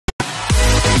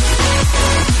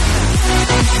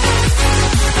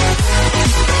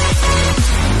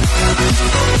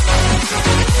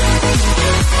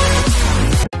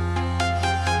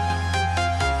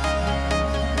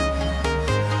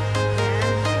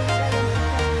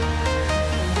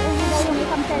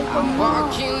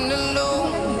Walking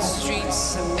alone, the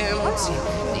streets are empty.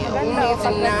 The only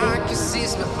thing I can see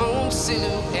is my own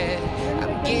silhouette.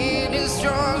 I'm getting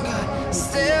stronger,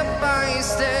 step by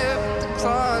step. The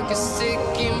clock is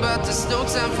ticking, but there's no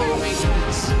time for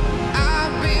regrets.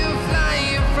 I've been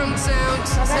flying from town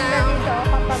to town,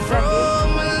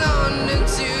 from London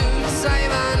to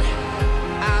Taiwan.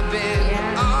 I've been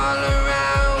all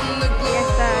around the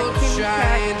globe,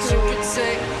 trying to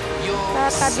protect your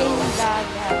soul.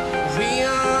 We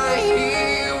are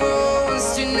heroes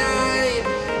tonight.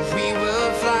 We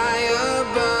will fly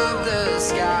above the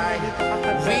sky.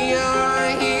 We are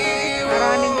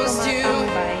heroes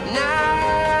tonight.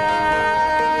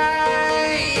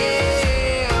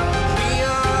 Yeah. We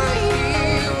are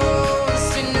heroes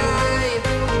tonight.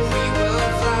 We will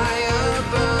fly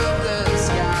above the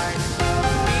sky.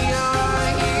 We are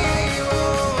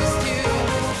heroes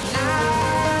tonight.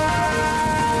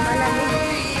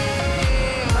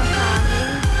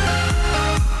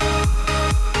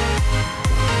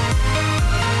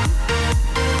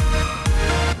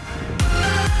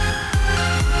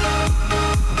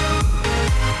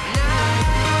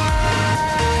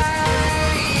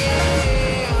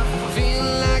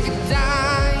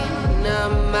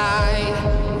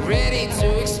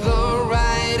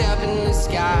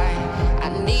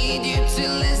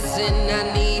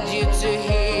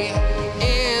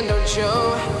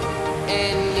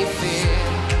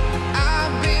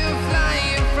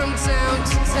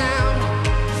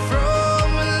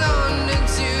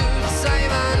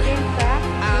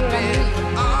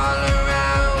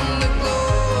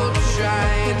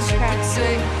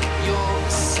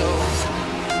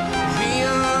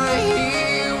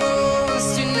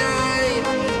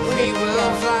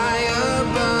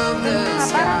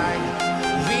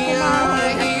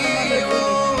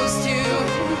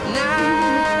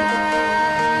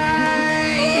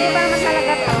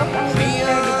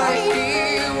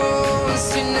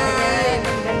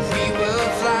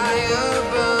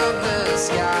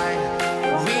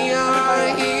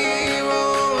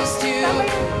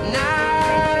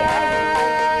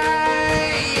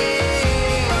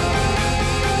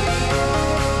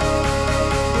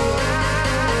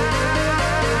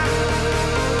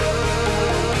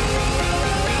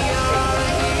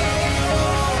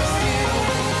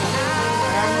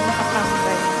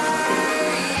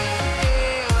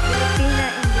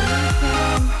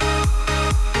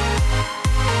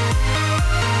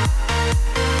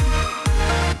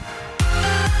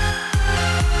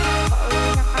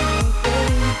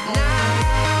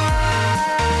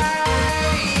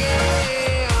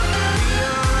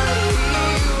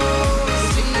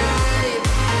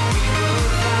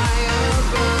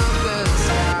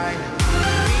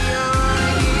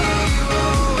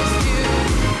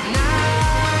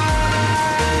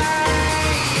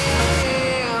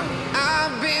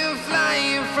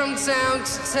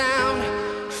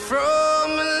 From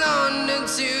London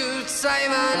to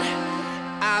Taiwan,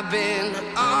 I've been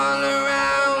all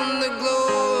around the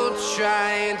globe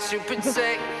trying to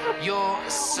protect your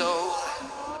soul.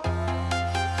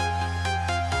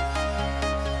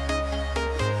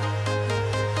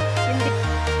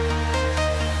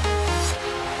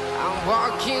 I'm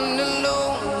walking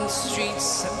alone, the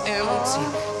streets are empty.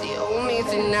 The only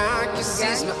thing I can see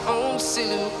is my own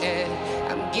silhouette.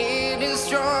 I'm getting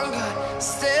stronger,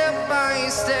 step by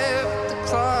step. The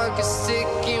clock is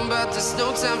ticking, but there's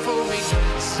no time for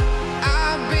regrets.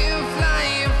 I've been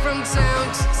flying from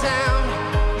town to town,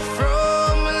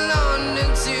 from London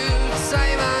to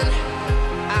Taiwan.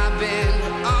 I've been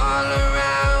all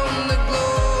around the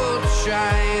globe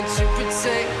trying to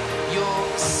protect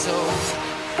your soul.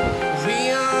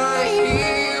 We are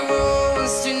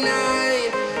heroes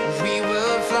tonight. We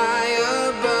will fly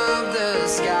above the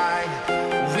sky.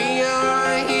 We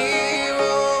are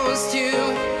heroes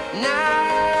tonight.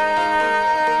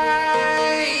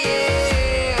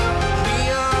 Yeah. We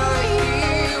are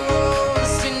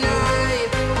heroes tonight.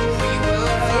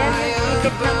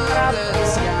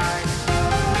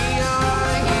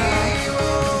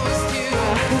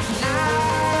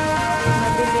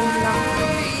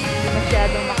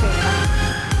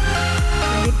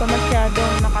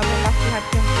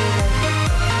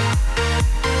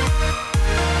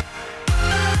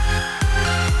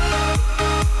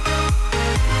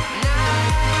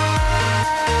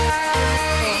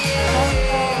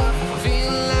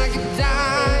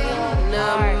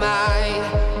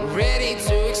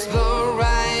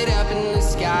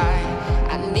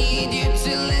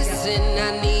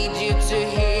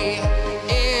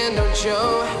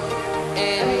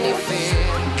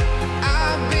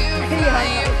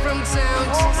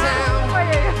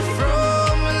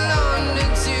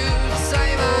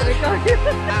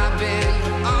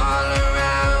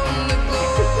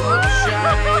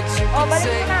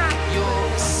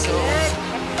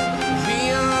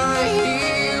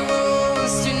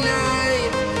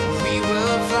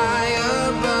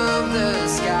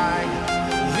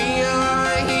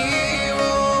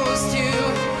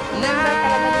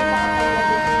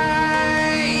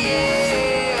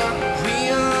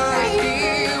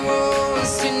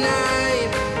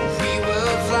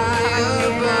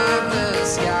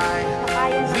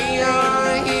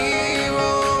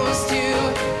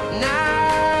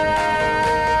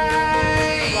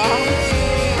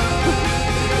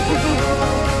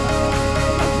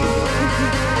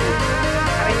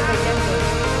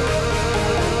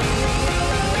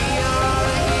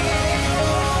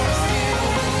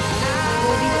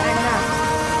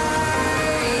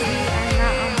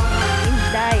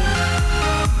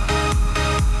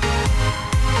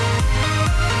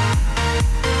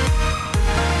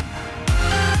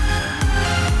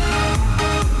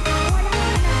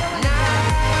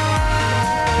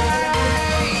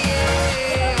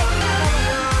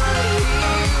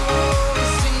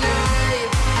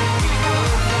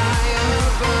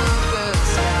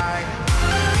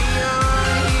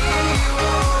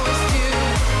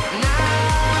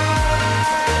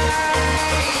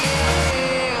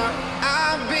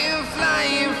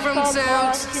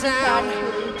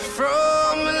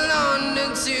 From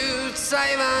London to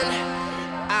Taiwan,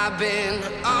 I've been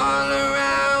all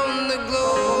around the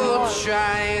globe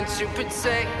trying to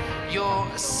protect your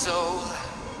soul.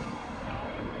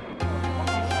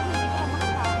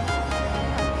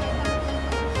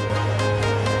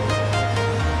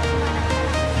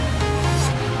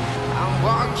 I'm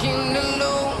walking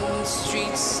alone, the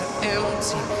streets are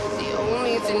empty. The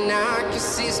only thing I can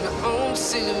see is my own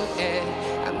silhouette.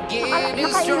 I'm getting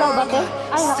stronger,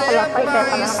 step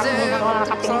by step.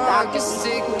 The clock is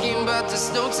ticking, but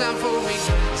there's no time for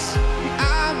regrets.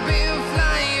 I've been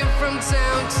flying from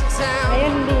town to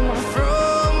town,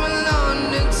 from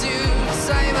London to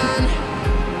Taiwan.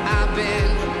 I've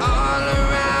been all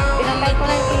around the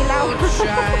globe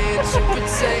trying to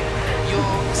protect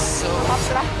your soul.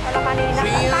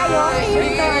 We are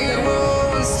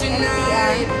heroes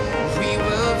tonight. We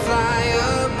will fly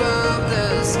above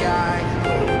the sky.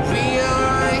 We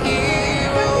are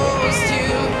heroes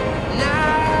tonight.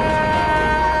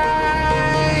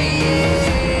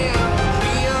 Yeah.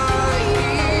 We are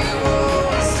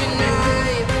heroes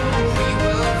tonight. We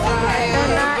will fly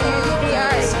above the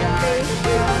sky.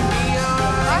 We are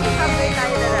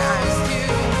heroes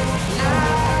tonight.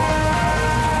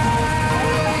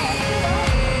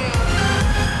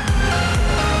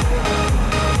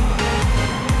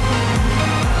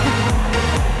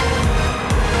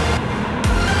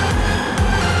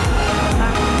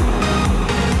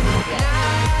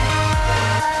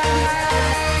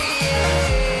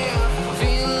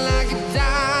 Feel like a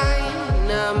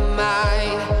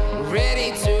dynamite, ready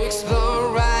to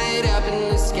explore right up in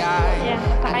the sky.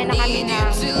 I need you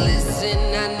to listen,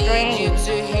 I need you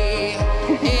to hear,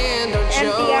 and don't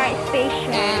show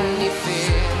any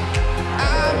fear.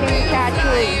 I've been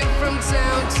flying from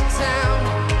town to town,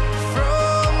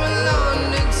 from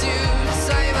London to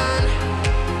Taiwan.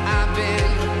 I've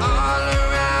been all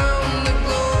around the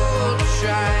globe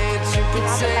trying to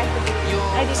protect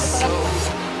your soul.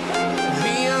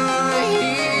 We are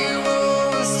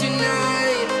heroes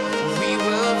tonight. We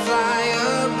will fly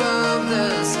above the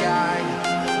sky.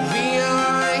 We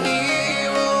are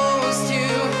heroes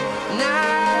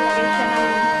tonight.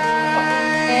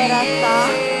 Yeah.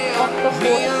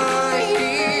 We are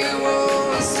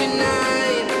heroes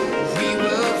tonight. We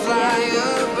will fly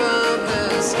above the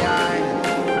sky.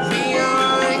 We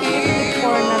are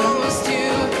heroes tonight.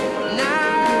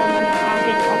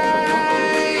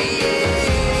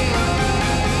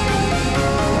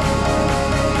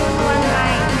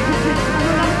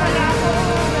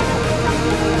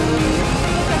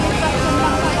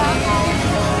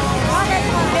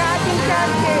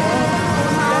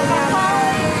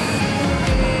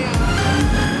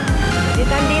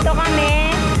 Nandito kami.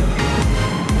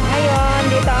 Ngayon,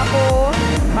 dito ako.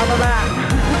 Bababa.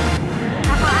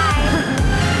 Ako ay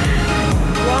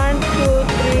 1, 2,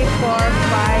 3, 4,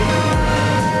 5,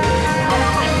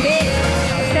 6,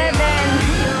 7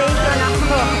 station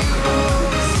ako.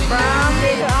 From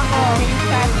dito ako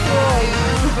sa school.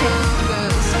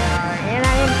 Ayan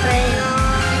na yung train.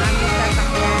 Ang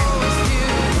sasakyan.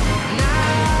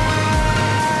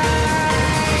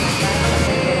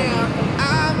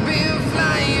 I've been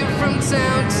flying from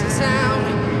town to town,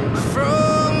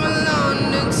 from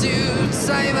London to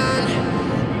Taiwan.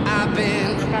 I've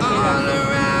been all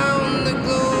around the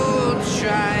globe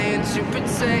trying to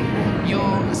protect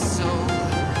your soul.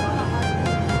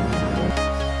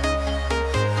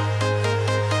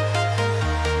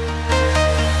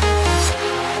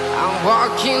 I'm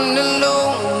walking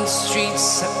alone, the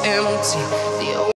streets are empty.